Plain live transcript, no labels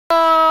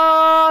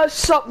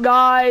What's up,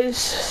 guys?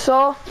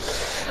 So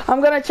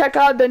I'm gonna check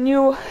out the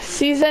new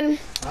season,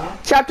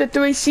 chapter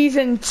 3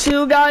 season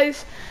 2,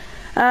 guys,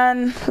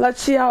 and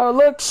let's see how it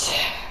looks.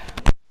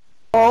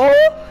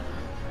 Oh,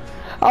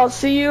 I'll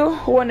see you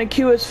when the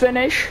queue is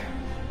finished.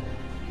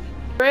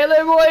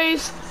 Trailer,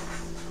 boys.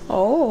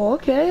 Oh,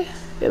 okay,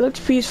 it looks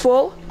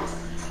peaceful.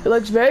 It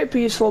looks very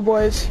peaceful,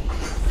 boys.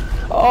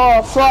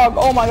 Oh, frog.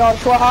 Oh my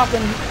gosh, what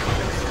happened?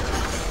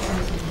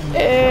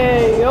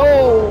 Hey,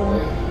 yo.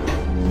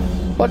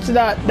 What's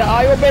that? The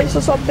IO base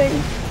or something?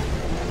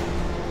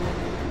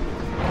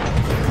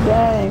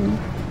 Dang.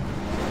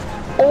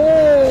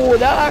 Oh,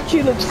 that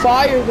actually looks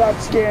fire,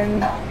 that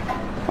skin.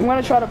 I'm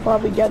gonna try to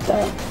probably get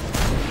that.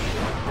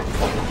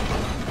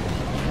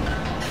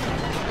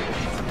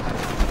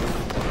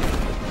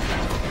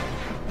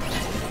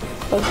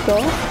 Let's go.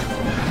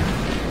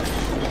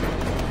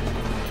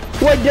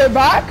 Wait, they're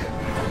back?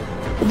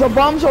 The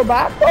bombs are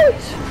back,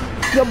 boys?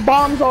 The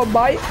bombs are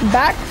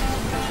back?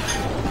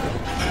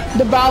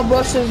 The battle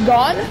bus is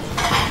gone?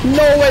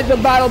 No way the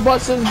battle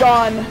bus is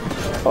gone.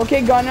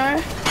 Okay,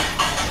 Gunnar.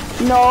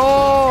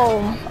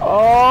 No.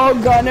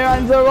 Oh, Gunnar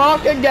on the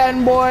rock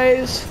again,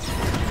 boys.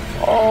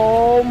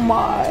 Oh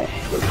my.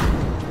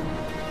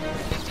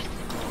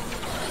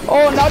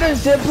 Oh, now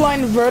there's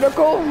zipline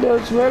vertical.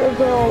 There's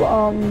vertical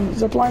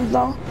ziplines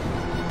now.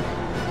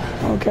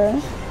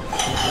 Okay.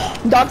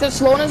 Dr.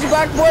 Sloan is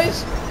back,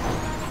 boys.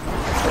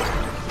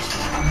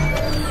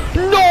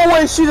 No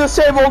way she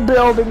disabled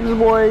buildings,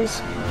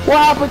 boys. What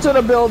happened to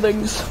the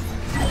buildings?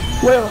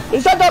 Where?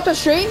 Is that Doctor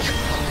Strange?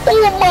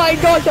 Oh my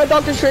gosh, that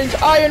Doctor Strange.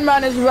 Iron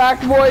Man is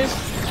back, boys.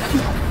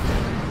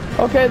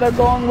 Okay, they're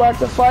going back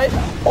to fight.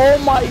 Oh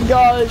my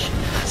gosh.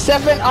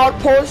 7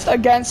 outposts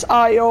against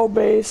IO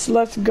base.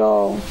 Let's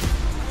go.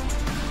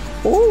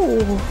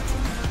 Ooh.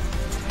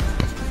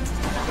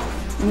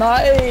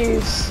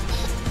 Nice.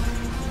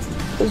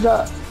 Is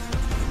that...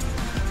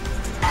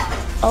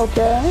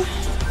 Okay.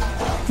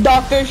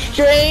 Doctor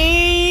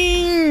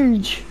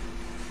Strange!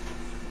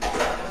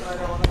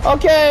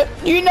 Okay,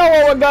 you know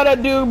what we're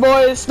gonna do,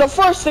 boys. The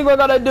first thing we're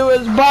gonna do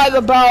is buy the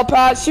battle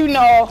pass, you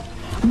know.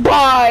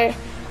 Buy.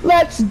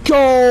 Let's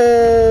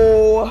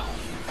go.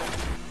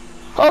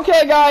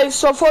 Okay, guys,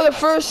 so for the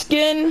first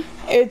skin,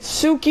 it's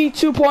Suki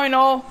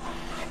 2.0.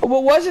 It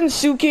wasn't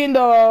Suki in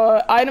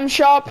the item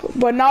shop,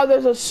 but now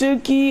there's a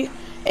Suki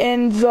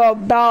in the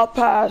battle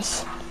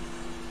pass.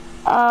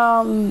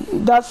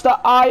 That's the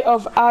Eye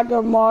of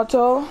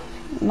Agamotto.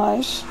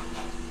 Nice.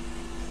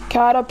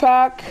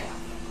 Catapack.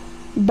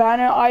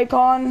 Banner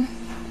icon.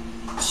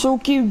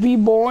 Suki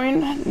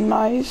Reborn.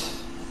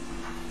 Nice.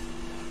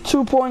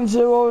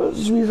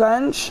 2.0's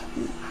Revenge.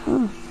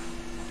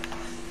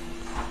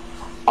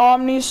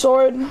 Omni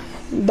Sword.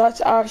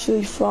 That's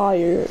actually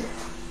fire.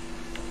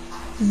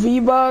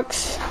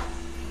 V-Bucks.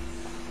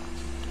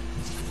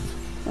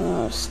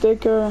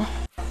 Sticker.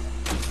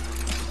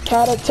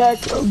 Cat-Attack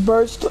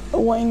Burst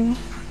Wing.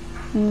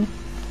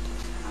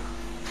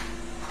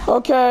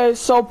 Okay,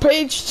 so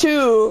page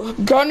 2,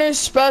 Gunnar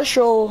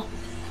Special,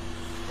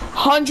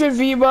 100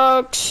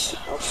 V-Bucks,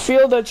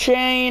 feel the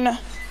chain,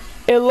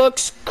 it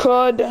looks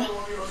good.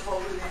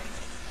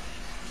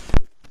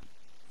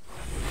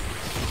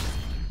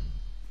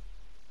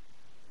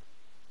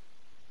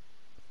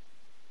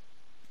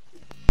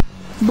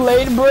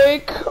 Blade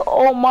break,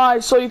 oh my,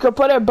 so you could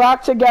put it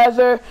back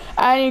together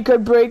and you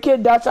could break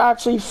it. That's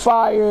actually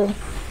fire.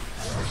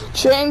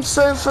 Chain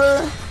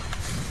surfer,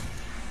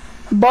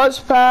 buzz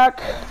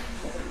pack,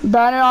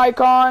 banner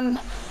icon,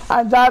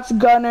 and that's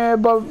Gunnar.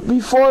 But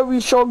before we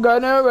show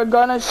Gunnar, we're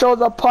gonna show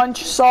the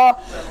punch saw.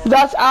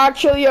 That's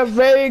actually a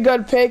very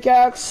good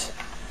pickaxe.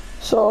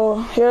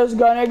 So here's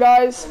Gunnar,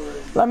 guys.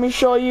 Let me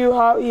show you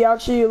how he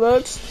actually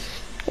looks.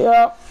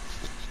 Yeah.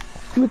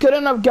 We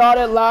couldn't have got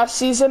it last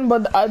season,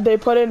 but they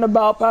put it in the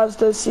battle pass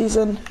this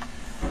season.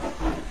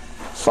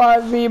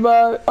 5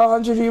 V-Bucks,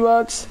 100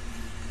 V-Bucks.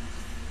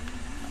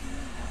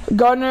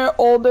 Gunnar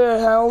Older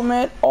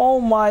helmet.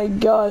 Oh my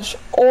gosh.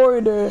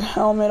 Order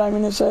helmet, I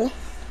mean to say.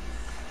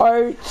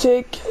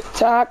 Arctic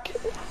Tack.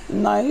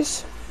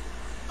 Nice.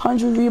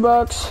 100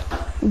 V-Bucks.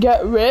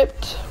 Get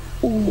ripped.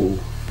 Ooh.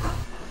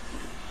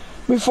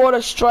 Before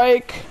the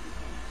strike.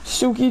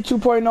 Suki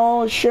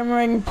 2.0.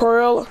 Shimmering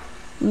Pearl.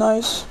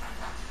 Nice.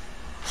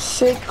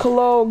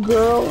 Cyclo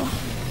girl.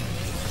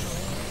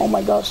 Oh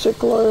my gosh,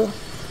 Cyclo.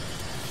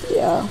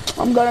 Yeah,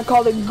 I'm gonna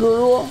call it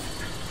girl.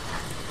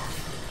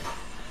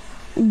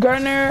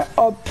 Gunnar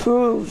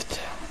approved.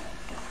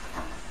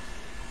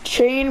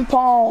 Chain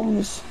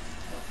palms.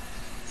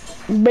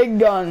 Big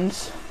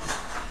guns.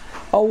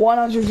 A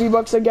 100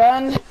 V-Bucks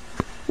again.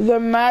 The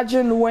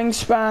imagined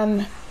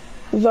wingspan.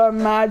 The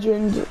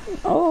imagined.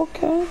 Oh,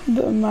 okay.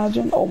 The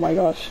imagined. Oh my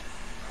gosh.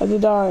 I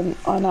did that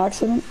on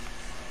accident.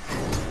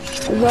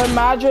 The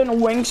imagined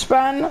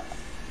wingspan.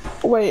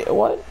 Wait,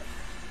 what?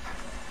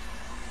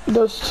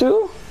 Those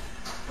two?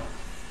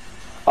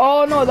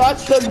 Oh no,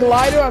 that's the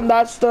glider and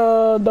that's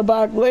the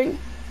back bling.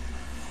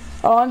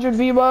 100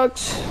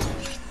 V-Bucks.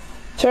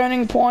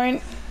 Turning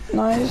point.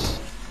 Nice.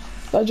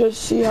 Let's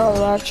just see how it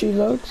actually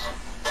looks.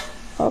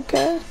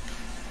 Okay.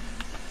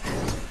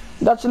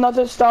 That's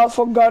another style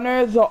for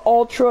Gunnar, the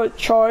Ultra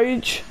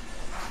Charge,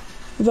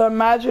 the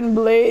Imagine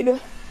Blade,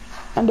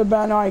 and the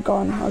banner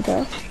icon.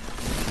 Okay.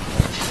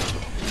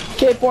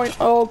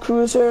 K.0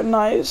 Cruiser,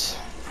 nice.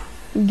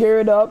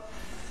 Geared up.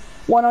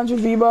 100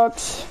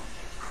 V-Bucks.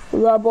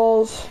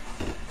 Rebels.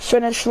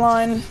 Finish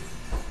Line,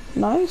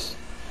 nice.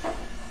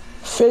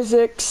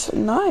 Physics,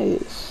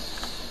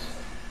 nice.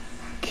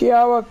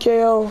 Kiara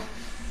KO,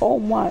 oh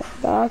my,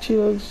 that actually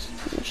looks,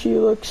 she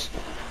looks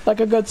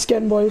like a good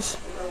skin, boys.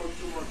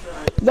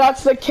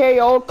 That's the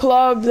KO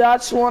club,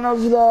 that's one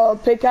of the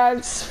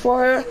pickaxe for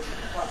her.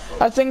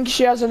 I think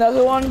she has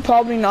another one,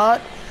 probably not.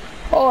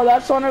 Oh,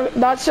 that's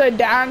a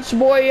dance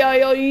boy,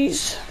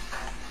 IOEs.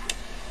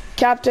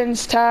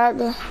 Captain's tag,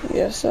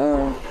 yes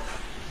sir.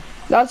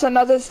 That's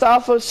another style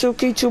for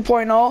Suki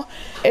 2.0.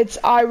 It's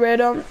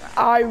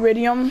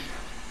Iridium.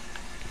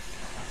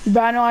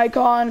 Banner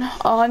icon,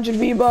 100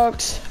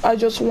 V-Bucks. I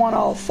just want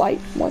to fight.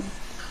 What?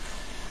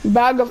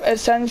 Bag of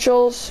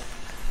essentials,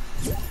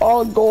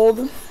 all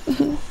gold.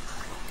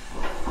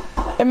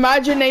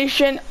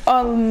 Imagination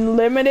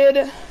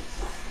Unlimited.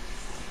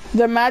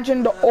 The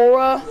Imagine the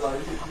Aura,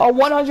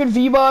 100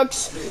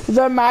 V-Bucks.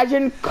 The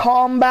Imagine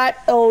Combat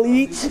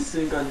Elite.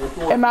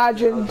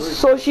 Imagine.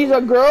 So she's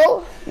a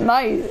girl?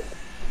 Nice.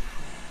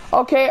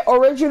 Okay,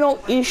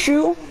 original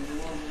issue.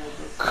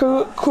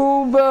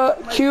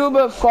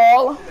 Cuba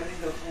Fall.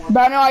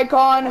 Banner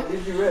icon.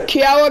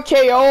 Kiara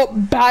KO.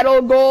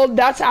 Battle Gold.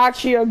 That's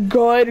actually a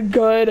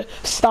good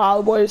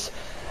style, boys.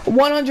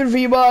 100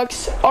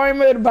 V-Bucks.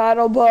 Armored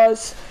Battle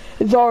Bus.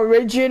 The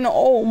Origin.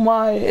 Oh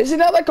my. Isn't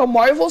that like a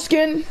Marvel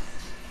skin?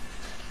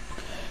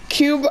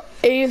 Cube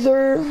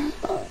Aether.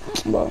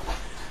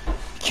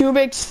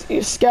 Cubic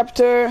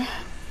Scepter.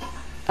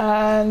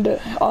 And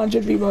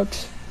 100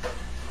 V-Bucks.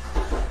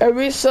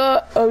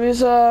 Arisa,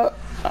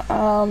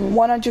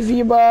 100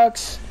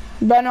 V-Bucks,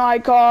 banner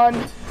icon,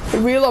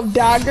 Wheel of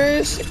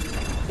Daggers,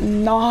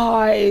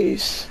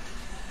 nice.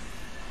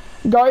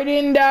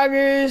 Guardian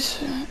Daggers,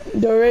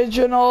 the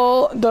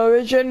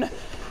origin,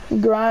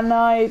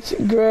 Granite,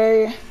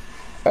 Gray,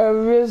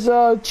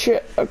 Arisa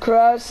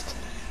Crest.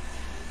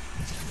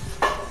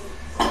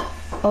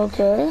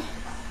 Okay.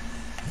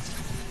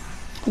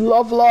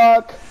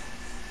 Lovelock,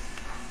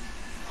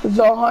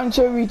 The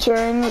Hunter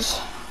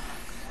Returns.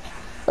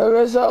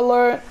 Arisa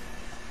Alert,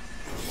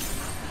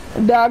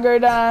 Dagger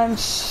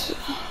Dance,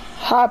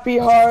 Happy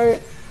Heart,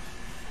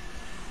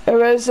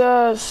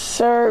 Arisa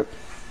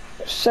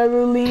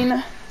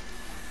Cerulean,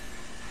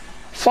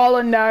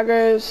 Fallen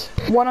Daggers,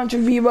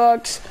 100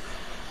 V-Bucks,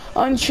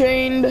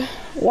 Unchained,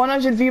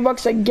 100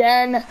 V-Bucks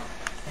again,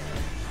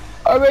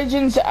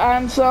 Origins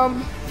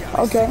Anthem,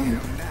 okay.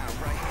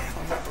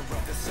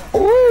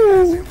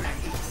 Ooh,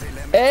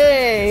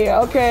 hey,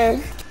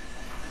 okay.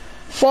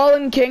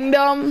 Fallen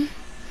Kingdom,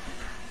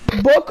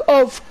 Book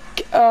of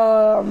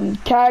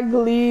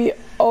Cagliostro,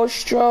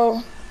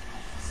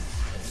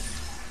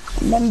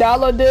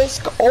 Mandala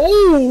Disc,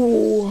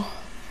 oh!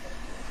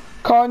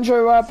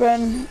 Conjure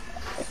Weapon,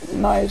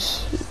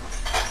 nice.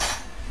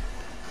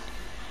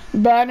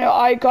 Banner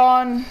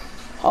Icon,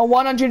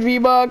 100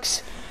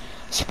 V-Bucks,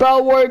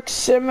 Spellwork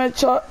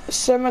Scimitar,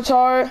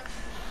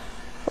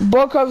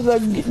 Book of the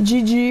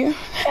GG,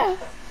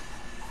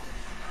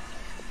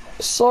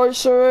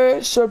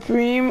 Sorcerer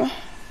Supreme,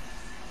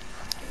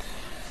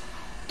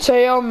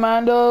 Tail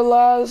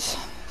Mandalas,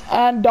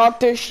 and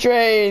Doctor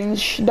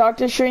Strange.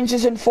 Doctor Strange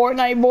is in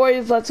Fortnite,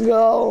 boys. Let's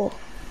go.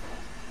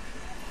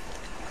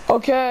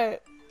 Okay,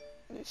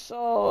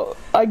 so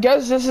I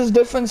guess this is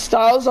different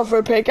styles of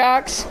her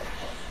pickaxe.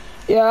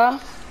 Yeah,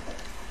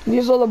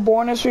 these are the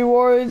bonus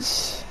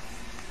rewards.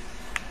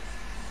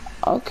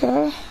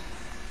 Okay,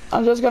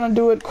 I'm just gonna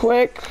do it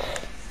quick.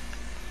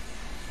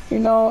 You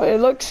know, it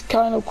looks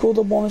kind of cool,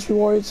 the bonus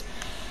rewards.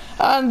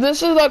 And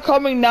this is not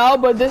coming now,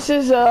 but this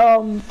is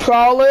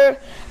Prowler.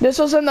 This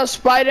was in the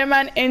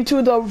Spider-Man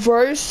Into the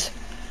Verse,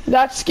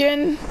 that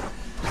skin.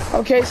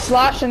 Okay,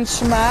 Slash and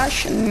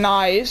Smash,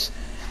 nice.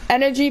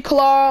 Energy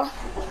Claw,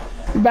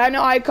 Banner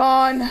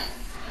Icon,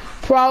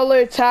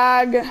 Prowler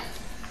Tag,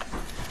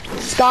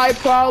 Sky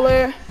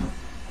Prowler,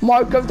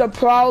 Mark of the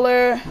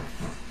Prowler,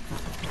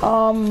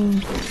 On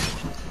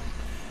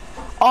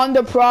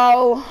the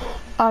Prowl,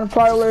 and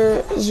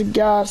Prowler's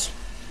Grasp,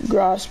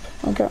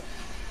 okay.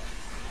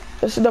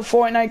 This is the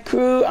Fortnite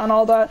crew and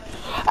all that.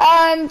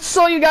 And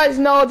so you guys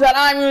know that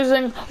I'm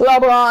using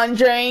LeBron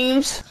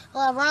James.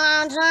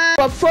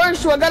 But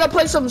first, we're gonna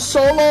play some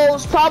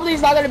solos. Probably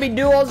it's not gonna be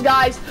duos,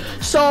 guys.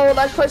 So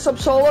let's play some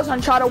solos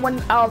and try to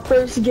win our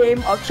first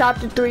game of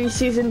Chapter 3,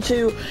 Season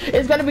 2.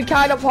 It's gonna be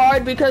kind of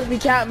hard because we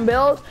can't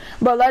build.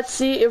 But let's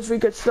see if we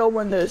could still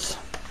win this.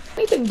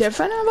 Anything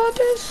different about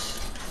this?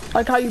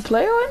 Like how you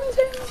play or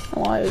anything?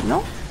 Why,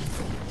 no?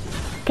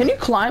 Can you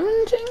climb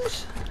in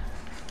things?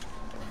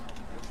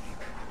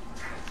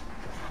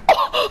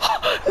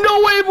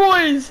 No way,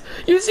 boys!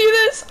 You see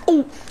this?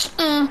 Oh.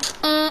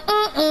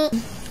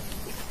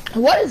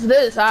 What is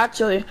this,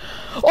 actually?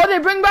 Oh, they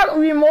bring back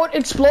remote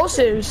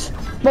explosives.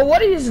 But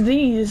what is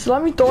these?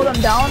 Let me throw them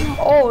down.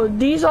 Oh,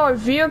 these are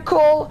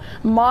vehicle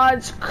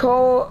mods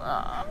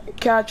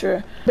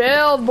catcher.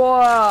 Build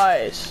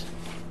boys.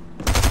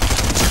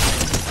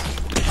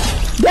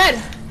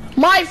 Dead.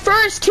 My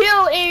first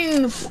kill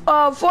in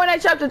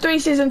Fortnite Chapter 3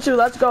 Season 2.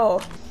 Let's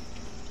go.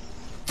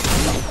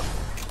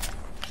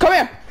 Come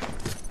here.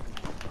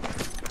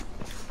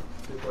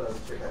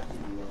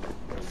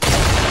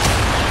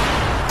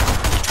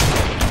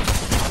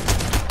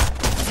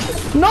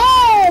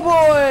 No,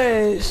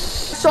 boys.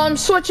 So I'm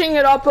switching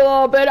it up a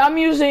little bit. I'm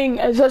using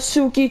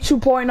Zasuki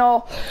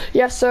 2.0.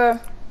 Yes, sir.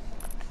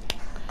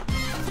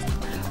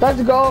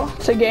 Let's go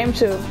to game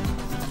 2.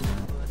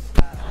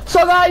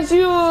 So guys,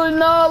 you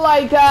know,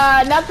 like,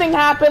 nothing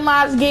happened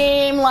last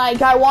game.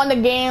 Like, I won the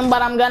game,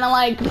 but I'm gonna,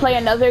 like, play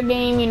another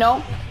game, you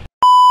know?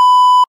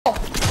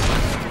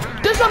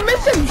 There's a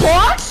missing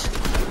boss?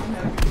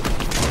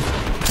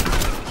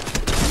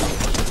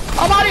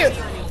 I'm out of here.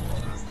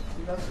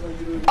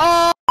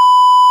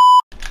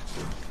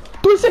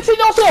 360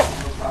 no scope.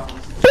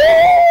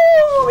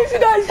 Boom! If you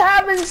guys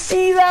haven't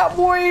seen that,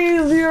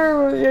 boys,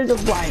 you're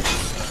just blind.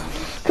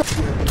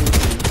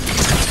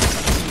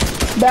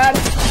 Bad.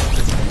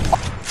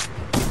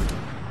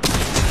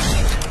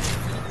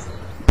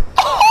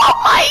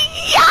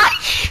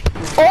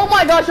 Oh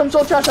my gosh, I'm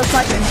so trash at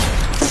sniping.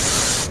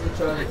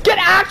 Get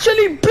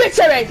actually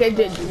obliterated.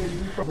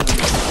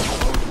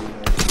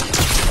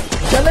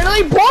 They're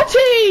literally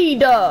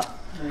botted.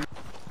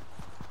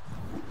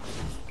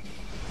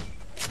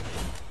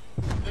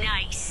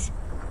 Nice.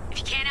 If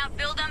you can't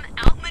outbuild them,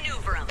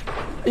 outmaneuver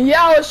them.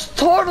 Yeah, I was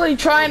totally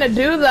trying to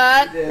do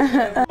that.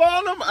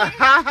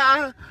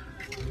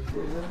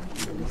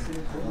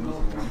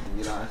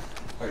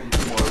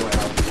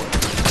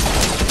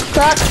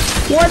 Crack.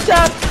 What's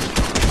up?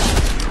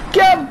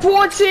 Get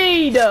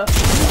botted!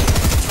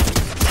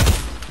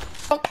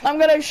 I'm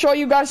gonna show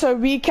you guys a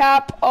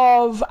recap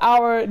of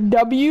our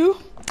W.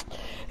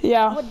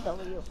 Yeah. What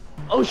W?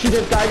 Oh shit,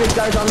 this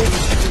guy's on me.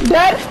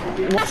 Dead?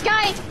 Last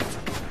guy!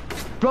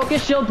 Broke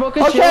his shield, broke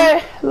his shield.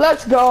 Okay,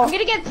 let's go. I'm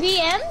gonna get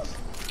PM'd.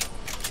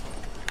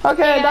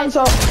 Okay, Hey, done guys.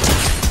 so.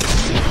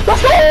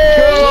 Let's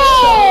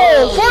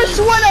go! First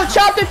win of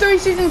Chapter 3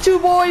 Season 2,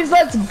 boys.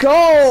 Let's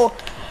go!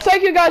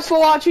 Thank you guys for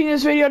watching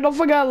this video. Don't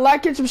forget to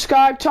like and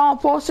subscribe, turn on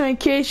post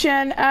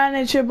notification, and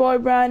it's your boy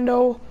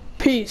Brando.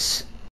 Peace.